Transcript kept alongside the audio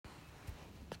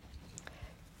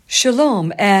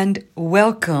Shalom and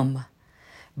welcome.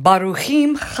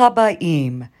 Baruchim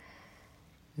Chabaim.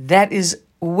 That is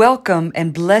welcome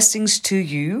and blessings to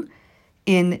you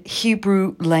in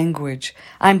Hebrew language.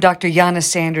 I'm Dr. Yana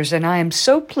Sanders, and I am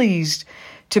so pleased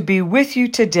to be with you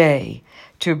today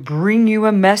to bring you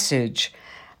a message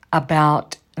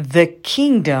about the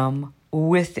kingdom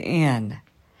within.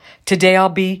 Today I'll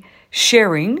be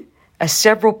sharing a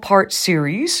several-part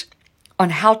series on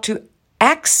how to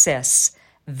access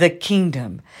the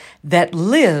kingdom that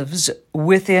lives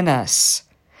within us.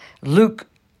 Luke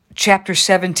chapter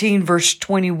 17, verse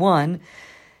 21,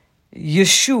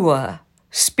 Yeshua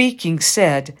speaking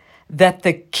said that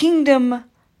the kingdom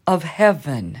of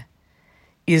heaven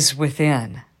is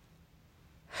within.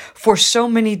 For so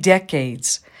many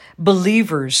decades,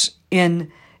 believers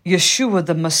in Yeshua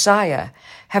the Messiah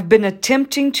have been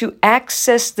attempting to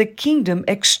access the kingdom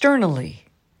externally.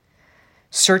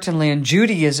 Certainly in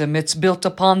Judaism, it's built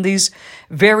upon these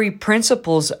very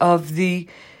principles of the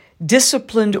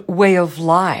disciplined way of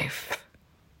life.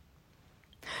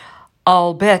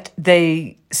 I'll bet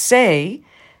they say,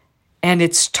 and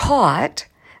it's taught,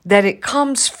 that it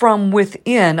comes from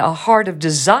within a heart of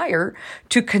desire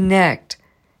to connect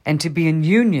and to be in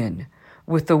union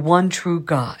with the one true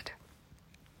God,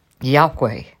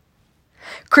 Yahweh.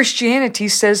 Christianity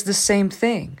says the same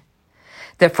thing,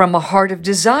 that from a heart of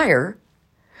desire,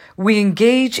 we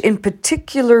engage in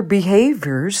particular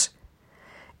behaviors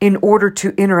in order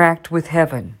to interact with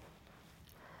heaven.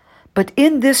 But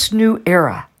in this new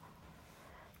era,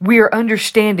 we are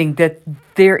understanding that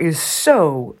there is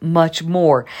so much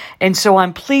more. And so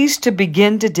I'm pleased to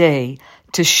begin today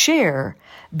to share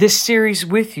this series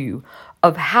with you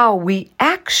of how we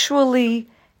actually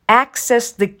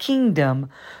access the kingdom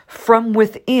from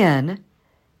within.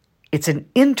 It's an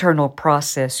internal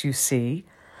process, you see,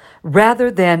 rather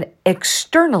than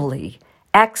externally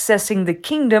accessing the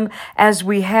kingdom as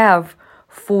we have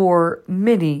for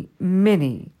many,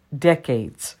 many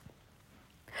decades.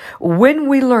 When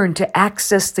we learn to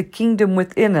access the kingdom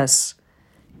within us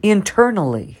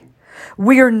internally,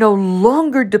 we are no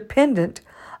longer dependent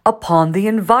upon the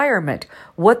environment.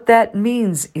 What that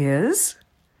means is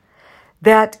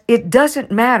that it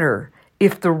doesn't matter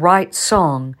if the right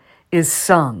song is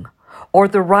sung or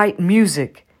the right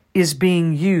music is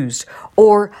being used,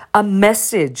 or a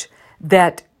message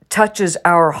that touches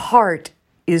our heart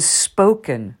is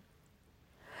spoken.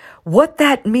 What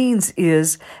that means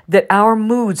is that our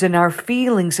moods and our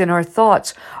feelings and our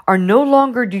thoughts are no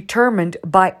longer determined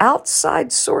by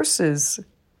outside sources,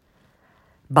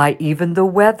 by even the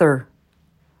weather,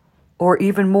 or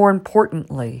even more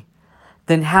importantly,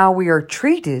 than how we are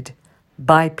treated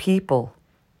by people.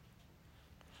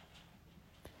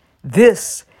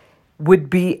 This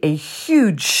would be a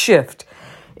huge shift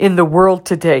in the world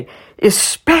today,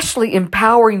 especially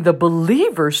empowering the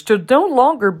believers to no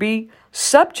longer be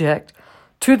subject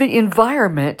to the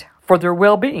environment for their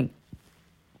well-being.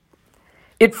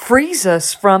 It frees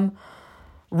us from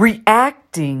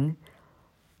reacting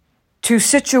to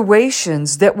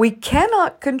situations that we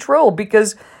cannot control,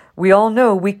 because we all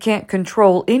know we can't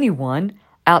control anyone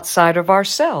outside of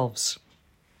ourselves.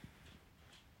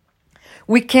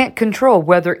 We can't control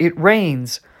whether it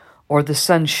rains or the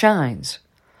sun shines.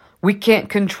 We can't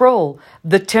control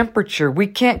the temperature. We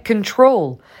can't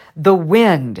control the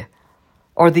wind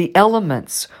or the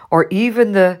elements or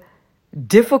even the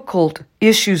difficult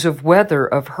issues of weather,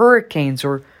 of hurricanes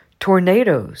or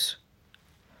tornadoes.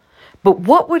 But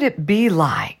what would it be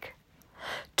like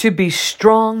to be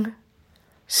strong,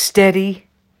 steady,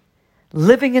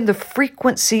 living in the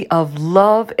frequency of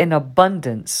love and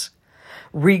abundance,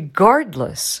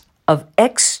 regardless of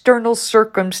external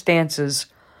circumstances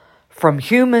from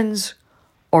humans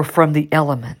or from the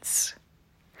elements?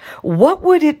 What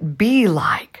would it be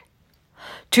like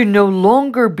to no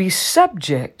longer be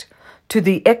subject to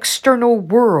the external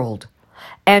world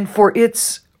and for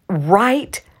its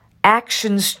right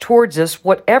actions towards us,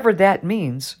 whatever that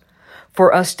means,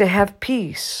 for us to have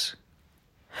peace?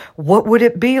 What would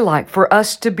it be like for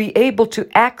us to be able to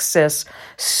access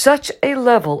such a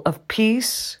level of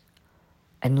peace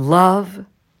and love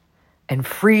and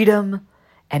freedom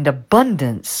and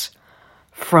abundance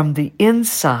from the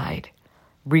inside,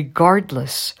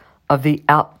 regardless of the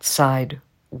outside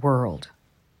world?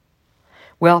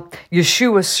 Well,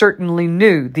 Yeshua certainly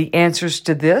knew the answers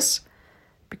to this,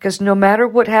 because no matter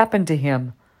what happened to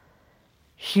him,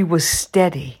 he was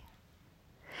steady.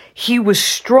 He was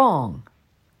strong.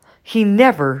 He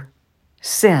never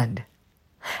sinned.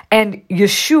 And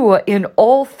Yeshua in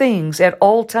all things at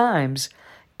all times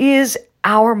is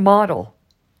our model.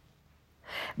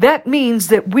 That means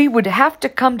that we would have to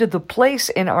come to the place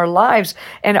in our lives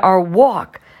and our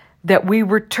walk that we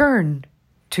return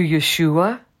to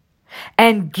Yeshua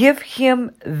and give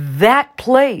Him that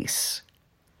place.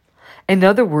 In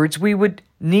other words, we would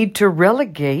need to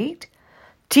relegate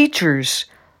teachers,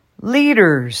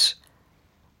 leaders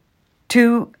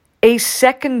to a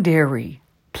secondary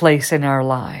place in our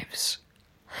lives.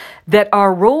 That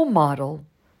our role model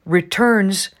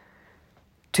returns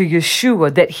to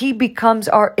Yeshua, that He becomes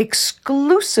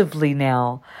exclusively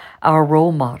now our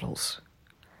role models.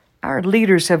 Our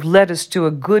leaders have led us to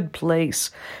a good place.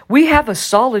 We have a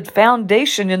solid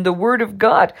foundation in the Word of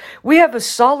God. We have a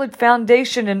solid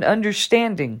foundation in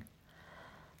understanding.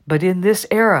 But in this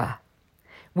era,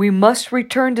 we must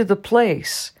return to the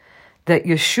place that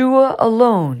Yeshua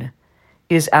alone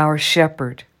is our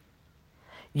shepherd.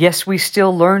 Yes, we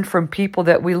still learn from people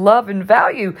that we love and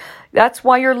value. That's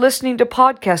why you're listening to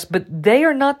podcasts, but they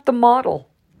are not the model.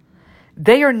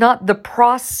 They are not the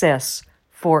process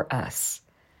for us.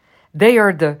 They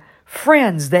are the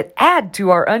friends that add to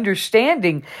our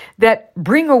understanding, that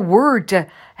bring a word to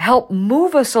help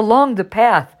move us along the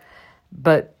path,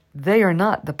 but they are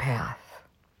not the path.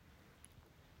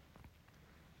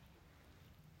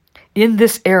 In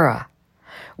this era,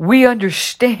 we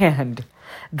understand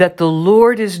that the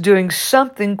Lord is doing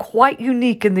something quite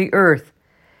unique in the earth,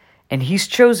 and He's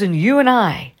chosen you and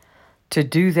I to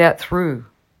do that through.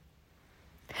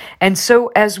 And so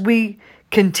as we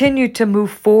continue to move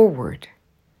forward,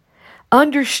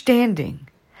 understanding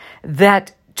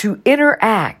that to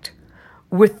interact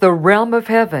with the realm of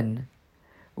heaven,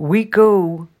 we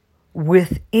go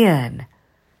within,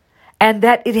 and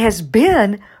that it has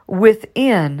been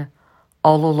within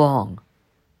all along.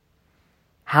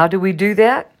 How do we do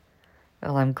that?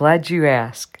 Well, I'm glad you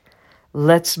asked.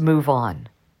 Let's move on.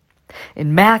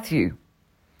 In Matthew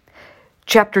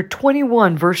chapter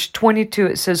 21, verse 22,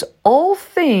 it says, "All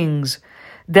things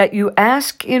that you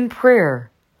ask in prayer,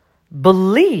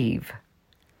 believe,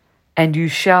 and you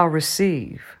shall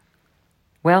receive."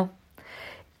 Well,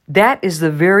 that is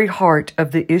the very heart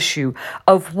of the issue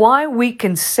of why we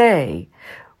can say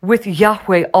with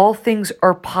Yahweh all things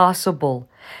are possible,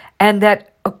 and that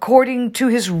according to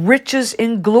His riches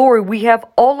in glory, we have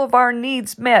all of our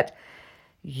needs met.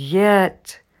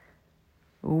 Yet,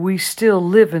 we still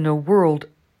live in a world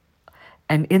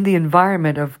and in the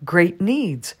environment of great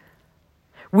needs.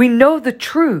 We know the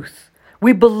truth.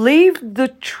 We believe the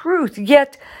truth,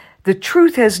 yet the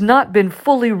truth has not been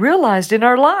fully realized in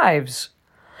our lives.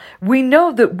 We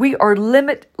know that we are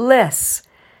limitless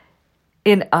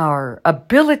in our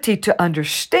ability to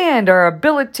understand, our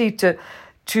ability to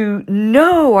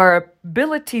know, our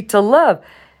ability to love,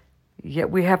 yet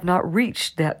we have not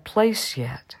reached that place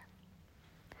yet.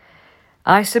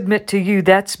 I submit to you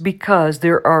that's because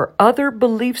there are other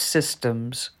belief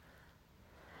systems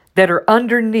that are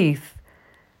underneath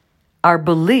our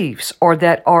beliefs, or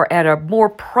that are at a more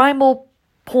primal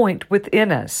point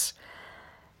within us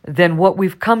than what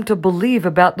we've come to believe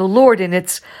about the Lord. And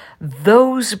it's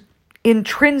those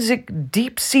intrinsic,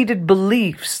 deep-seated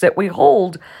beliefs that we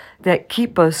hold that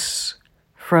keep us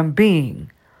from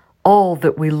being all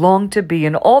that we long to be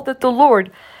and all that the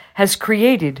Lord has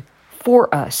created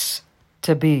for us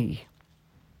to be.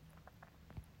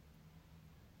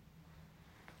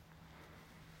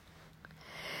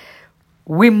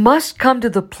 We must come to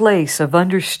the place of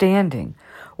understanding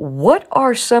what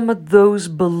are some of those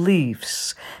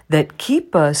beliefs that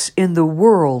keep us in the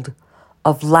world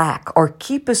of lack, or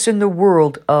keep us in the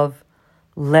world of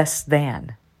less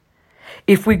than.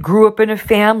 If we grew up in a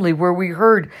family where we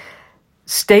heard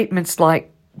statements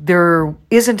like, there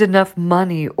isn't enough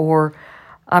money, or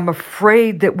I'm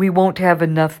afraid that we won't have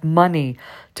enough money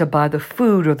to buy the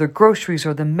food or the groceries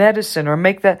or the medicine or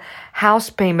make the house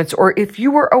payments, or if you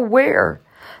were aware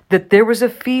that there was a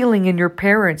feeling in your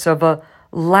parents of a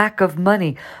lack of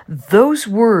money, those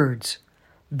words,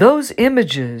 those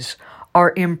images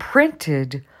are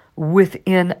imprinted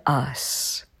within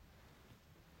us.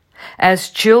 As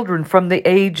children, from the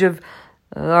age of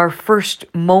our first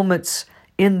moments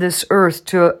in this earth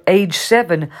to age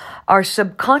 7, our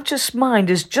subconscious mind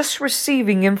is just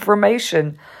receiving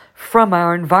information from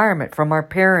our environment, from our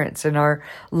parents and our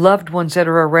loved ones that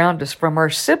are around us, from our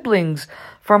siblings,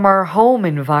 from our home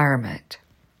environment.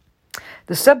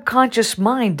 The subconscious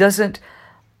mind doesn't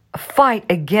fight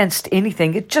against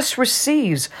anything. It just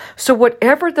receives. So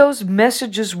whatever those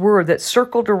messages were that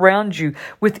circled around you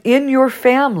within your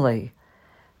family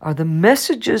are the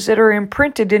messages that are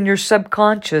imprinted in your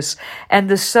subconscious, and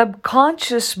the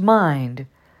subconscious mind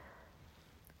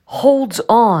holds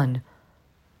on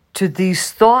to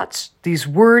these thoughts, these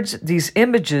words, these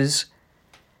images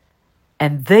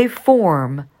and they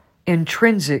form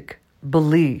intrinsic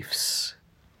beliefs.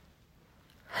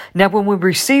 Now, when we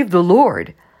receive the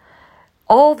Lord,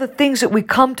 all the things that we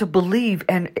come to believe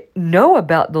and know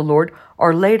about the Lord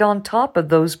are laid on top of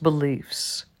those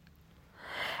beliefs.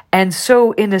 And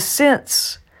so, in a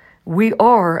sense, we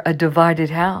are a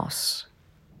divided house.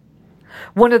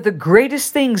 One of the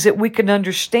greatest things that we can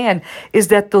understand is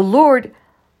that the Lord,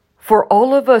 for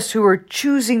all of us who are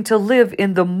choosing to live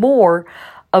in the more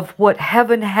of what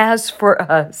heaven has for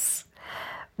us,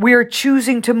 we are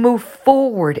choosing to move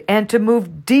forward and to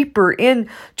move deeper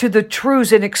into the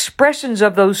truths and expressions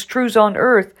of those truths on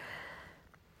earth.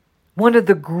 One of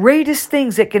the greatest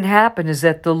things that can happen is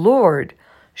that the Lord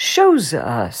shows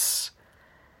us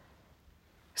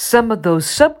some of those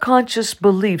subconscious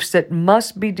beliefs that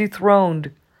must be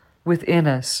dethroned within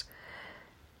us.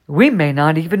 We may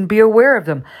not even be aware of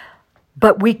them,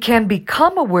 but we can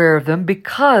become aware of them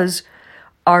because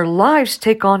our lives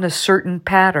take on a certain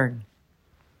pattern.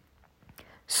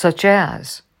 Such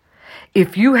as,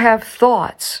 if you have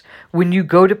thoughts when you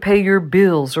go to pay your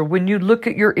bills or when you look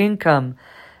at your income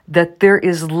that there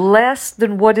is less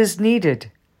than what is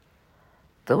needed,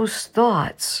 those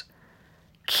thoughts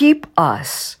keep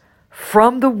us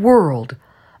from the world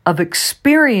of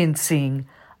experiencing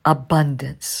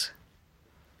abundance.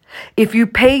 If you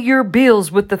pay your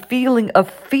bills with the feeling of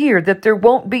fear that there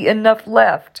won't be enough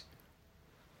left,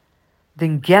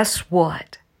 then guess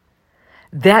what?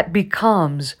 That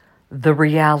becomes the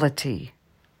reality.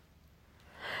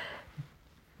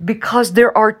 Because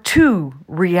there are two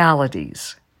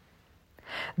realities.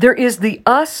 There is the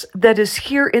us that is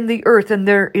here in the earth, and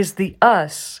there is the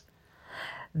us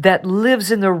that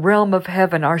lives in the realm of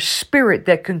heaven, our spirit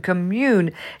that can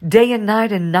commune day and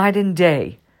night and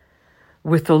day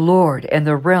with the Lord and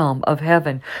the realm of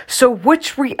heaven. So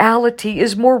which reality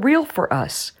is more real for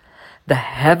us? The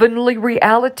heavenly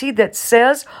reality that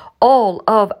says all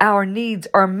of our needs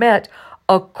are met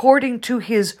according to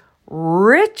His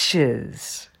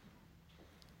riches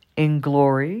in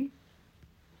glory,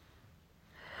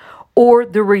 or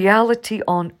the reality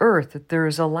on earth that there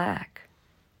is a lack.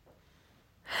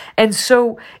 And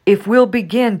so if we'll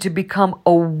begin to become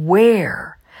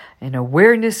aware, and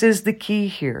awareness is the key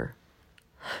here,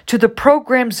 to the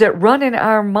programs that run in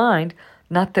our mind,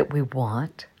 not that we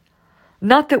want,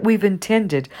 not that we've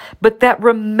intended, but that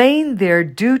remain there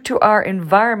due to our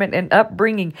environment and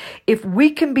upbringing, if we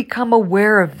can become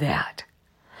aware of that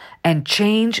and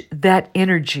change that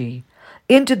energy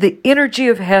into the energy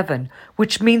of heaven,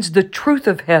 which means the truth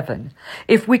of heaven,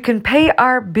 if we can pay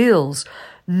our bills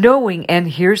knowing,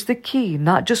 and here's the key,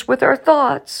 not just with our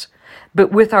thoughts,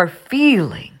 but with our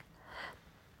feeling,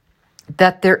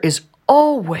 that there is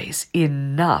always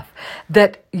enough,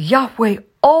 that Yahweh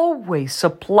always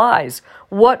supplies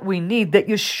what we need, that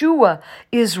Yeshua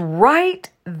is right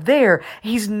there.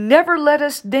 He's never let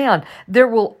us down. There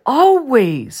will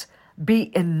always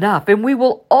be enough, and we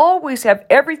will always have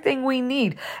everything we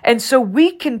need. And so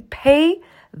we can pay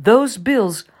those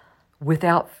bills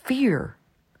without fear,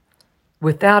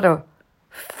 without a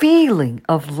feeling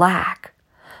of lack,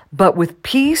 but with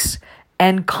peace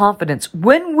and confidence.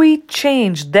 When we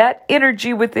change that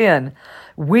energy within,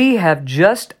 we have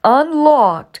just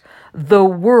unlocked the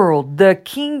world, the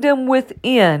kingdom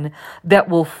within that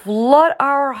will flood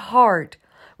our heart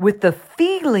with the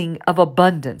feeling of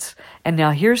abundance. And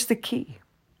now here's the key.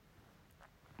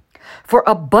 For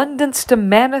abundance to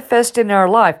manifest in our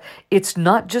life, it's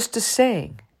not just a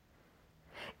saying.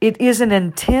 It is an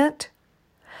intent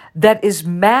that is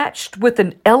matched with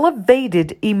an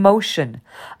elevated emotion,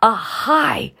 a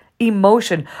high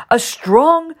emotion, a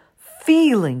strong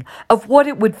feeling of what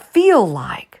it would feel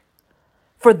like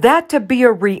for that to be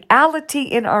a reality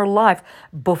in our life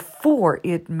before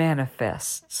it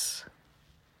manifests.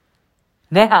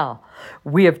 Now,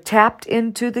 we have tapped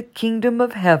into the kingdom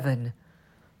of heaven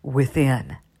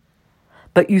within.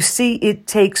 But you see, it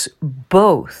takes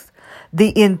both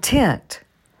the intent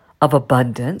of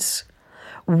abundance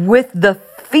with the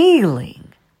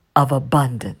feeling of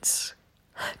abundance.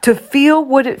 To feel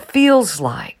what it feels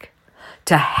like,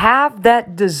 to have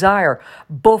that desire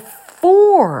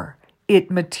before it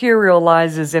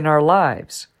materializes in our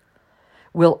lives,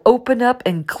 will open up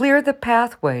and clear the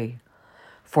pathway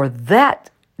for that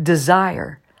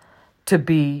desire to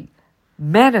be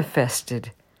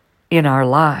manifested in our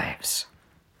lives.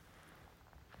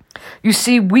 You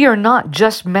see, we are not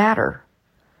just matter.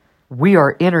 We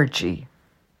are energy.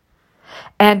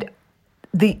 And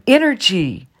the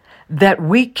energy that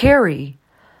we carry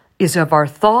is of our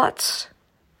thoughts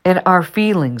and our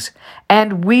feelings.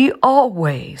 And we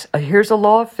always, here's a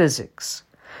law of physics,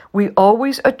 we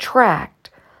always attract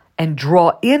and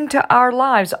draw into our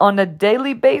lives on a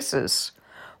daily basis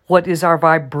what is our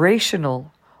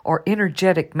vibrational or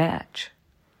energetic match.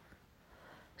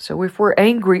 So if we're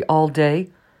angry all day,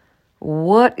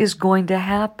 what is going to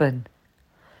happen?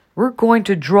 We're going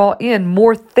to draw in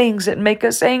more things that make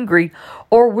us angry,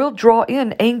 or we'll draw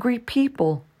in angry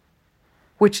people,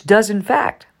 which does in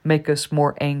fact make us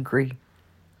more angry.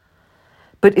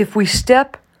 But if we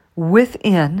step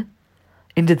within,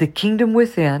 into the kingdom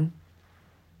within,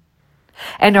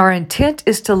 and our intent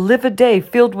is to live a day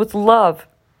filled with love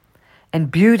and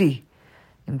beauty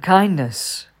and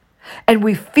kindness, and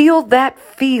we feel that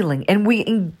feeling and we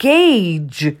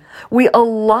engage, we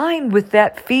align with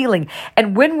that feeling.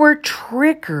 And when we're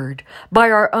triggered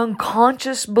by our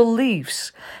unconscious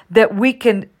beliefs, that we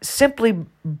can simply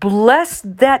bless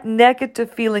that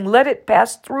negative feeling, let it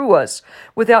pass through us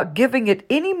without giving it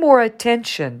any more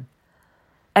attention.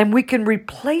 And we can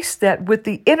replace that with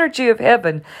the energy of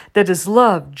heaven that is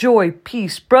love, joy,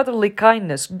 peace, brotherly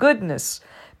kindness, goodness,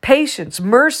 patience,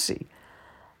 mercy.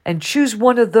 And choose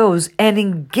one of those and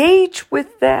engage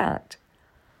with that.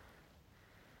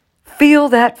 Feel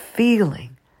that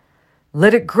feeling.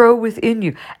 Let it grow within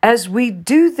you. As we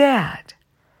do that,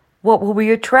 what will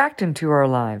we attract into our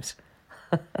lives?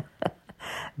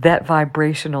 That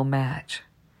vibrational match.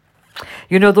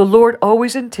 You know, the Lord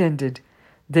always intended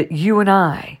that you and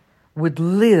I would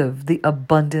live the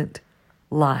abundant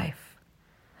life.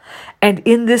 And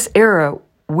in this era,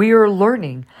 we are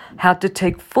learning how to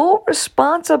take full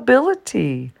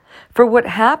responsibility for what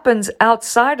happens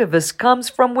outside of us comes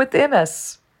from within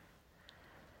us.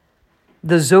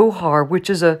 The Zohar, which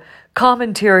is a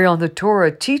commentary on the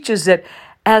Torah, teaches that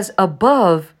as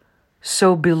above,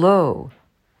 so below.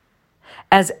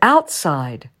 As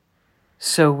outside,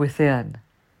 so within.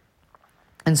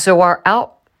 And so our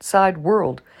outside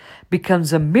world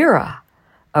becomes a mirror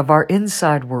of our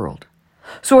inside world.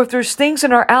 So if there's things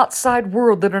in our outside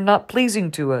world that are not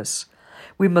pleasing to us,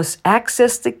 we must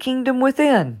access the kingdom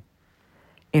within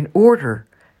in order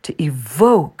to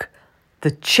evoke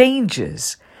the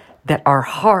changes that our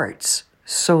hearts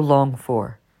so long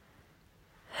for.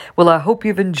 Well, I hope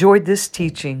you've enjoyed this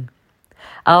teaching.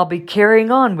 I'll be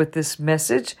carrying on with this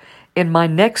message in my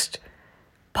next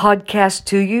podcast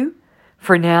to you.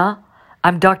 For now,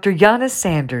 I'm Dr. Yana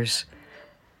Sanders,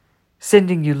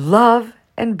 sending you love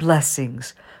and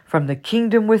blessings from the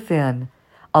kingdom within,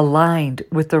 aligned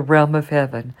with the realm of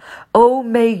heaven. Oh,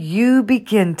 may you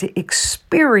begin to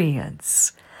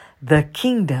experience the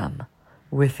kingdom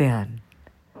within.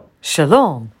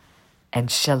 Shalom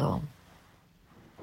and shalom.